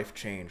whole life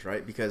change,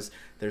 right? Because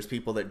there's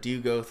people that do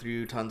go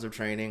through tons of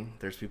training,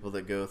 there's people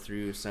that go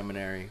through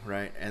seminary,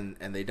 right, and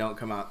they don't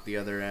come out the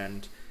other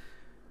end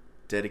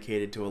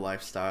dedicated to a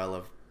lifestyle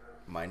of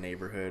my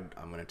neighborhood.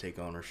 I'm going to take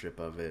ownership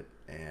of it,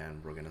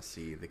 and we're going to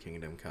see the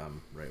kingdom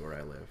come right where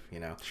I live,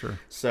 Sure.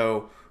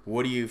 So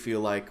what do you feel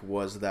like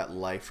was that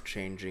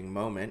life-changing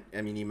moment?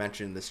 I mean, you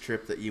mentioned this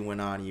trip that you went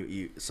on,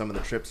 you some of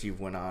the trips you've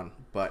went on,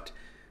 but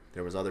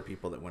there was other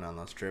people that went on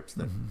those trips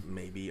that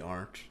maybe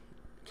aren't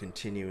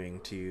continuing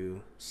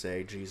to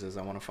say, Jesus,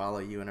 I want to follow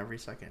you in every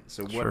second.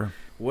 So Sure.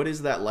 what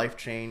is that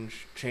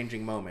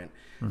changing moment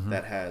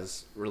that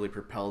has really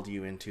propelled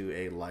you into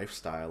a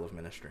lifestyle of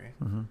ministry?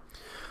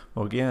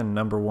 Well, again,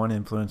 number one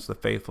influence, the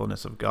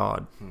faithfulness of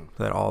God,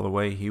 that all the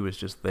way he was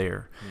just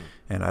there.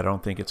 And I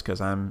don't think it's because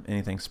I'm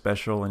anything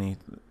special any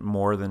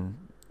more than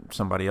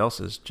somebody else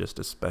is just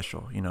as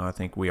special. You know, I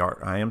think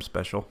I am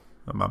special.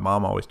 My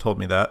mom always told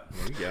me that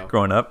There you go.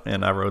 growing up,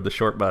 and I rode the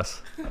short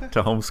bus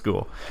to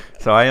homeschool.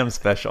 So I am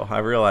special. I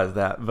realize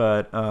that.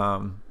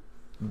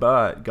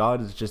 But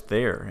God is just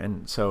there.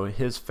 And so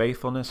his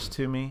faithfulness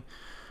to me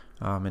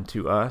and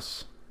to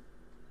us,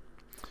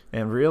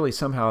 and really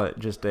somehow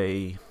just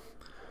a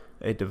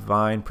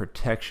divine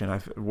protection.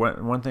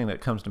 One thing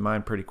that comes to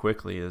mind pretty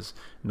quickly is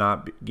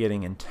not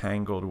getting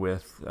entangled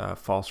with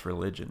false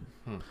religion,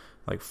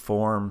 like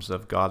forms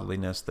of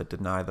godliness that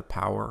deny the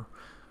power.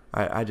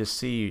 I just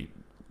see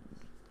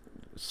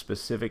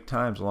specific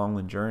times along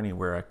the journey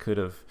where I could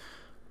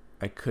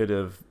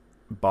have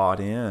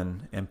bought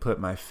in and put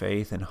my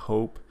faith and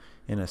hope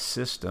in a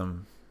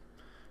system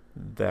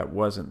that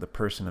wasn't the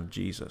person of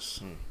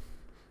Jesus.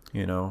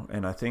 You know,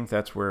 and I think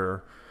that's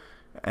where,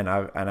 and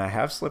I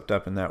have slipped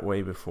up in that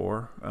way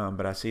before,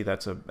 but I see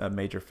that's a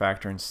major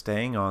factor in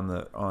staying on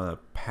a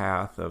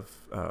path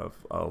of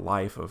a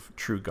life of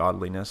true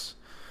godliness,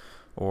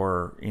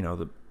 or you know,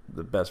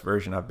 the best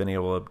version I've been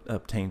able to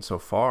obtain so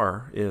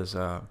far is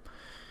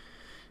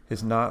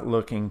not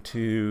looking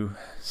to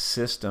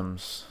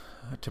systems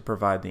to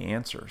provide the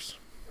answers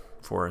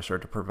for us or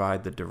to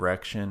provide the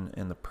direction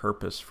and the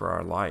purpose for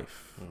our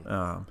life.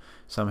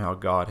 Somehow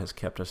God has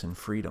kept us in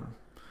freedom,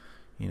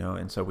 you know,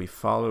 and so we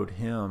followed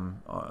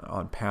him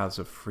on paths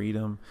of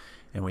freedom,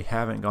 and we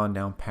haven't gone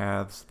down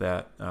paths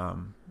that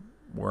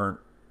weren't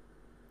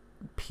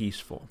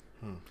peaceful.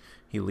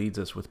 He leads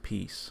us with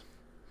peace.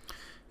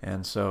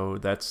 And so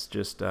that's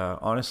just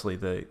honestly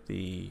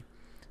the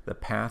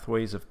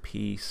pathways of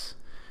peace,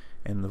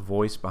 and the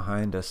voice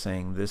behind us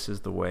saying, "This is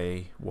the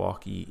way,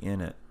 walk ye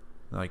in it."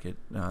 Like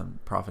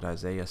Prophet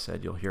Isaiah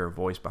said, you'll hear a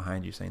voice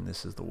behind you saying,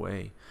 "This is the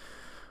way."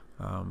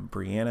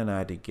 Brianna and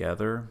I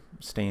together,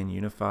 staying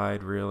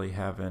unified, really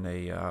having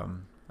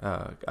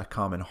a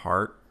common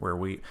heart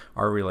where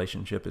our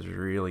relationship is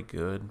really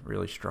good,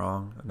 really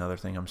strong. Another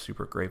thing I'm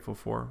super grateful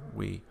for.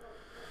 We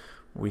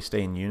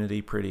stay in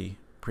unity pretty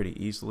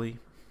easily,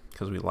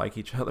 because we like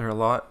each other a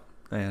lot.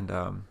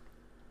 And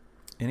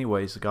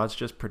anyways, God's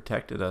just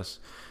protected us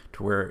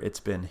to where it's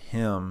been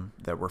him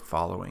that we're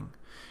following.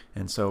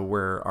 And so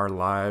where our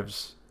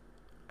lives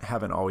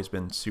haven't always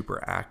been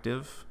super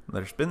active,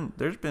 there's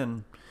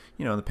been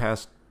you know, in the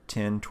past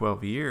 10,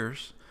 12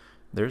 years,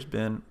 there's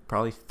been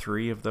probably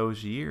 3 of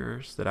those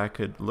years that I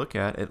could look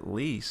at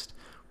least,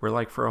 where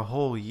like for a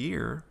whole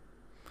year,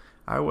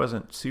 I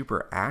wasn't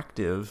super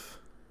active,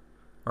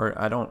 or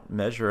I don't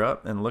measure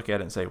up and look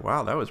at it and say,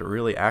 wow, that was a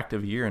really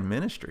active year in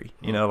ministry.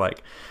 You know,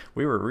 like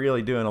we were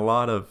really doing a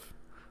lot of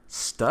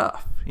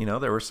stuff. You know,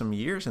 there were some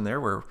years in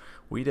there where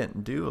we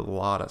didn't do a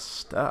lot of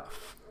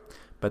stuff,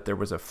 but there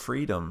was a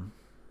freedom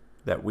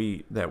that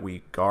we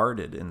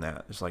guarded in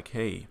that. It's like,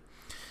 hey,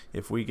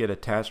 if we get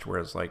attached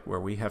where it's like where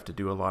we have to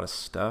do a lot of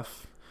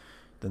stuff,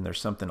 then there's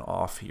something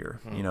off here.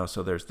 You know,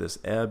 so there's this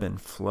ebb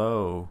and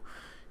flow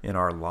in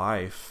our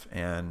life,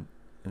 and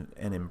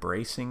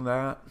embracing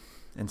that.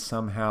 And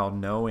somehow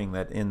knowing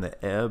that in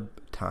the ebb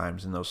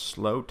times, in those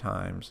slow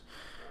times,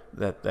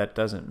 that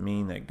doesn't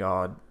mean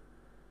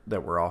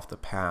that we're off the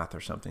path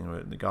or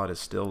something. God is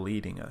still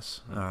leading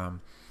us.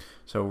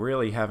 So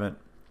really haven't,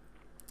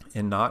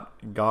 and not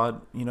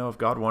God, you know, if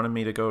God wanted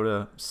me to go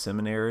to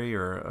seminary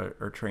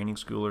or training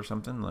school or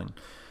something, then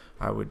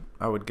I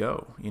would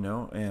go, you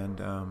know. And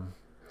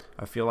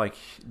I feel like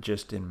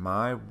just in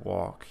my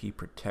walk, he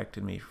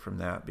protected me from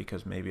that,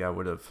 because maybe I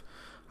would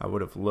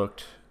have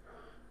looked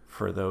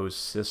for those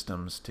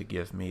systems to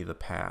give me the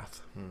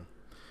path,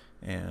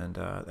 and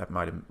that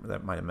might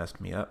have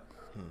messed me up.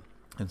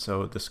 And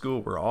so the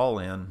school we're all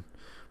in,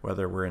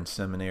 whether we're in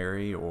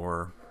seminary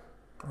or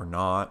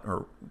not,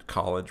 or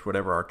college,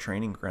 whatever our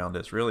training ground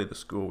is, really the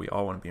school we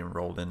all want to be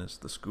enrolled in is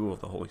the school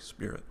of the Holy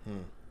Spirit.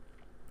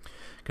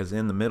 Because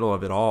in the middle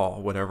of it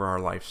all, whatever our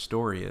life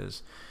story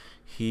is,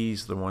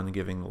 he's the one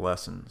giving the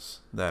lessons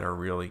that are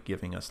really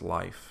giving us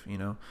life, you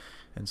know.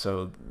 And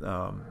so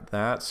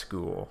that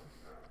school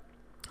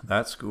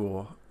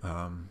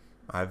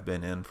I've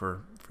been in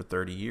for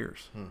 30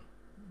 years,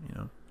 you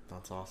know.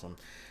 That's awesome.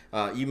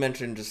 You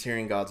mentioned just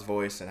hearing God's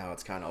voice and how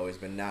it's kind of always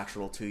been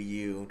natural to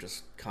you,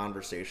 just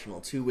conversational,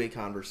 two-way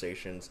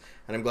conversations.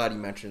 And I'm glad you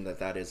mentioned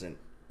that isn't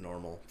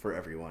normal for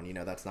everyone. You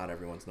know, that's not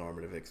everyone's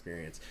normative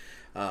experience.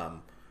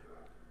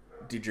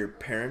 Did your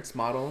parents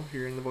model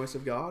hearing the voice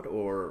of God,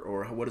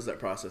 or what has that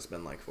process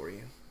been like for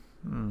you?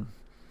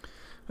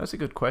 That's a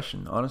good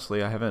question.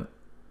 Honestly, I haven't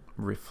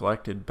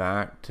reflected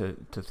back to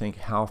think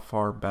how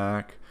far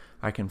back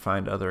I can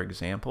find other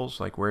examples.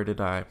 Like where did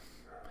I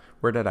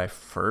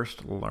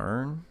first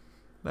learn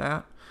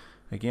that?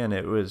 Again,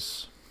 it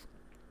was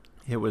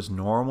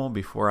normal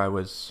before I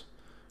was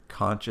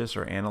conscious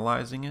or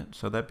analyzing it.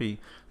 So that'd be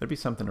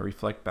something to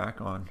reflect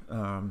back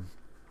on.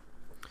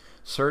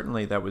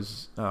 Certainly, that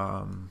was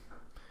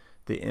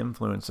the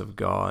influence of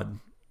God.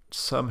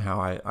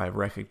 Somehow, I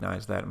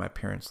recognized that in my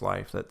parents'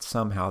 life, that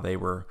somehow they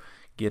were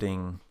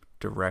getting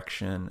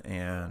direction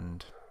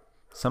and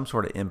some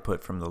sort of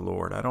input from the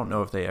Lord. I don't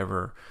know if they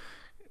ever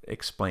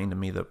explained to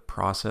me the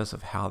process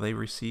of how they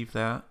received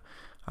that.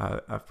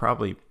 I've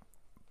probably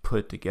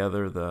put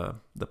together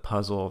the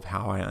puzzle of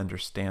how I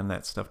understand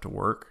that stuff to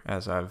work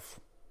as I've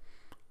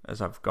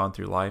gone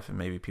through life, and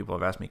maybe people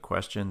have asked me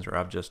questions, or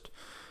I've just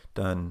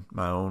done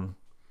my own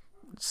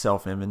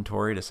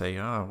self-inventory to say,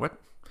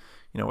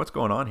 what's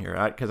going on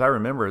here? Because I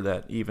remember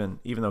that even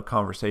though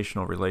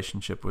conversational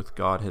relationship with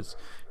God has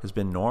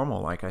been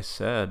normal, like I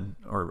said,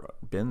 or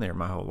been there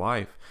my whole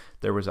life,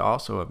 there was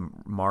also a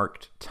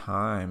marked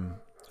time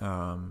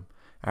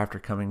after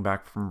coming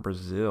back from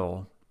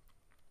Brazil,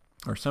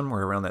 or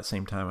somewhere around that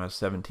same time, I was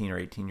 17 or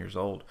 18 years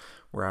old,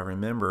 where I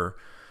remember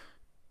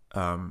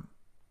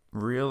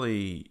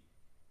really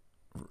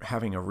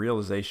having a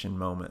realization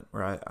moment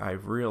where I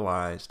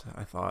realized,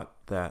 I thought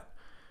that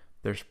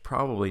there's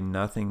probably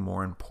nothing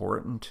more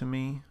important to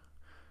me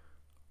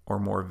or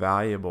more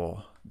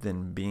valuable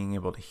than being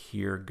able to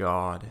hear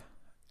God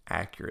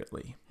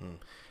accurately.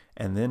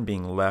 And then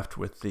being left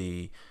with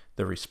the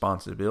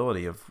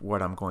responsibility of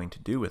what I'm going to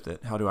do with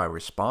it. How do I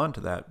respond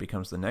to that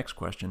becomes the next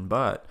question.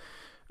 But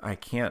I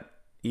can't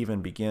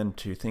even begin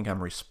to think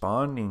I'm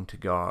responding to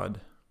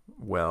God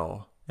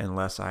well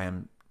unless I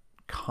am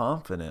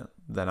confident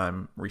that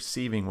I'm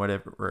receiving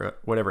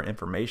whatever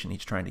information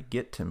He's trying to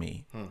get to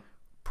me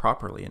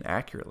properly and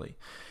accurately.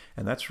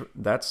 And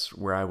that's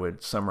where I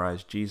would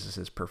summarize Jesus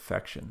as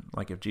perfection.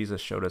 Like if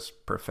Jesus showed us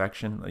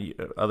perfection,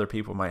 other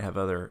people might have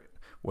other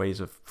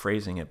ways of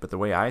phrasing it, but the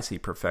way I see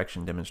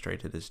perfection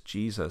demonstrated is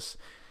Jesus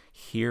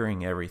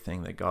hearing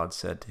everything that God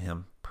said to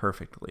him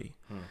perfectly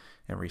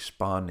and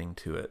responding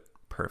to it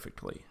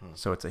perfectly.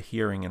 So it's a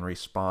hearing and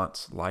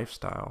response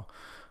lifestyle.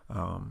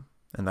 And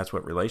that's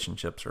what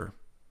relationships are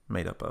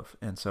made up of.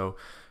 And so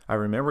I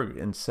remember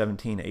in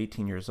 17,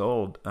 18 years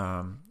old,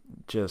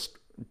 just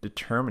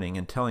determining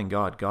and telling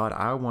God,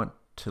 I want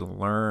to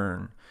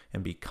learn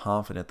and be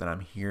confident that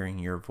I'm hearing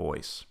your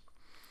voice.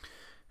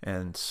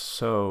 And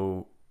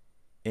so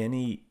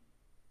any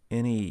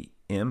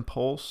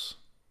impulse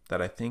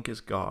that I think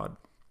is God,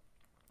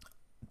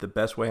 the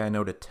best way I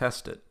know to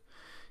test it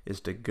is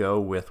to go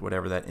with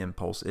whatever that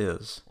impulse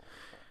is.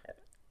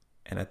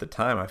 And at the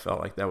time, I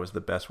felt like that was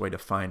the best way to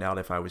find out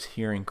if I was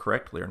hearing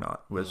correctly or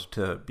not, was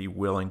to be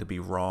willing to be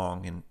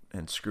wrong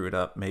and screw it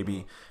up.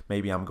 Maybe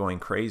I'm going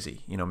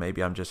crazy.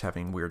 Maybe I'm just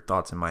having weird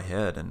thoughts in my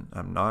head and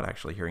I'm not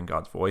actually hearing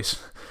God's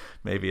voice.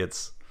 Maybe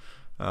it's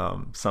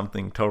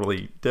something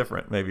totally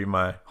different. Maybe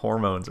my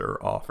hormones are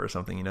off or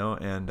something,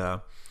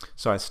 And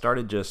so I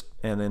started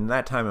and in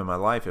that time in my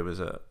life, it was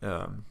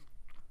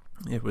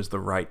the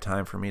right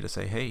time for me to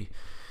say, hey,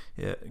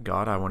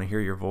 God, I want to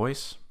hear your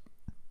voice.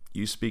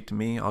 You speak to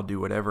me. I'll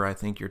do whatever I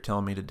think you're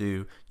telling me to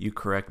do. You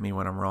correct me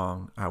when I'm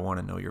wrong. I want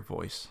to know your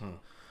voice.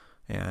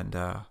 And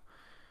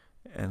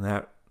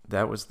that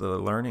was the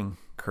learning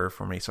curve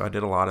for me. So I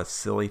did a lot of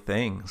silly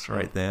things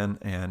right then.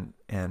 And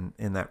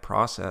in that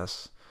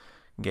process,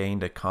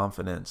 gained a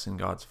confidence in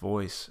God's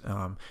voice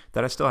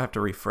that I still have to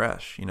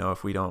refresh.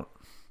 If we don't,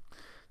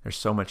 there's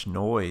so much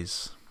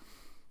noise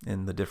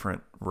in the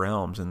different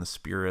realms, in the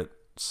spirit,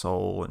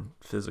 soul, and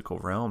physical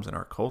realms in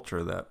our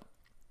culture, that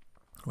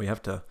we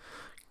have to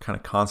kind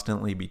of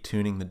constantly be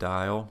tuning the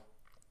dial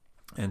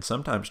and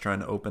sometimes trying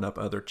to open up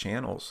other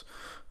channels.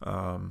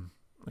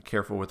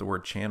 Careful with the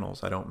word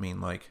channels. I don't mean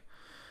like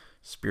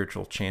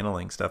spiritual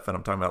channeling stuff, and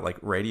I'm talking about like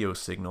radio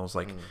signals,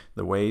 like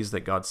the ways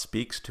that God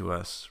speaks to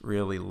us,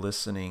 really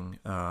listening,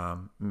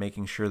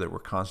 making sure that we're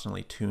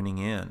constantly tuning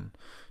in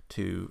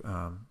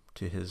to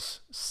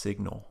his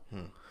signal.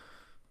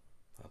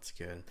 That's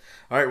good.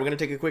 All right, we're going to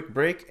take a quick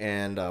break,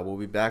 and we'll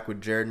be back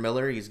with Jared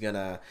Miller. He's going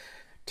to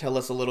tell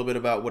us a little bit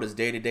about what his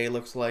day-to-day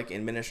looks like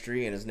in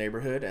ministry in his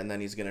neighborhood, and then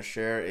he's going to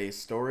share a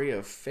story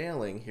of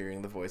failing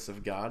hearing the voice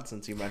of God,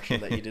 since you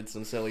mentioned that you did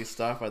some silly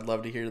stuff. I'd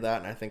love to hear that,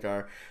 and I think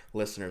our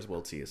listeners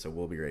will too, so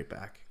we'll be right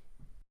back.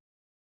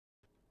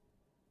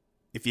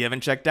 If you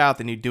haven't checked out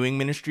the new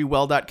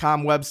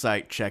doingministrywell.com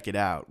website, check it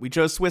out. We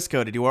chose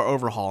Swissco to do our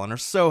overhaul and are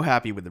so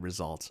happy with the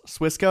results.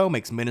 Swissco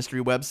makes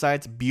ministry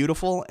websites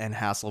beautiful and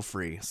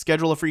hassle-free.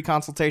 Schedule a free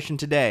consultation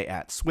today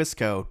at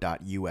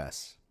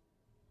swissco.us.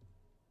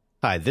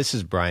 Hi, this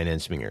is Brian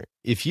Ensminger.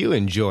 If you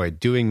enjoy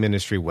doing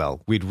ministry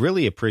well, we'd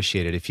really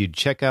appreciate it if you'd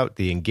check out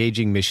the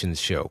Engaging Missions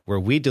Show, where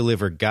we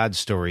deliver God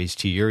stories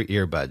to your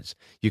earbuds.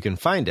 You can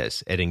find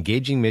us at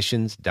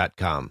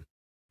engagingmissions.com.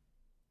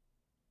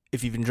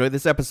 If you've enjoyed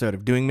this episode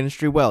of Doing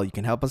Ministry Well, you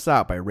can help us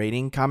out by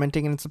rating,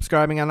 commenting, and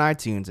subscribing on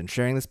iTunes and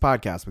sharing this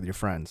podcast with your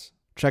friends.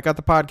 Check out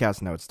the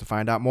podcast notes to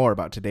find out more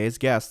about today's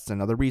guests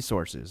and other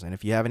resources. And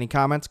if you have any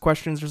comments,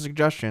 questions, or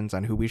suggestions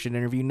on who we should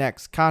interview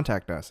next,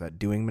 contact us at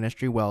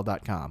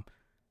doingministrywell.com.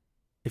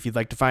 If you'd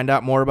like to find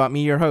out more about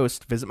me, your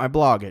host, visit my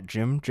blog at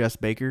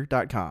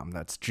jimjessbaker.com.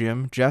 That's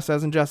Jim, Jess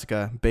as in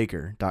Jessica,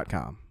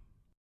 Baker.com.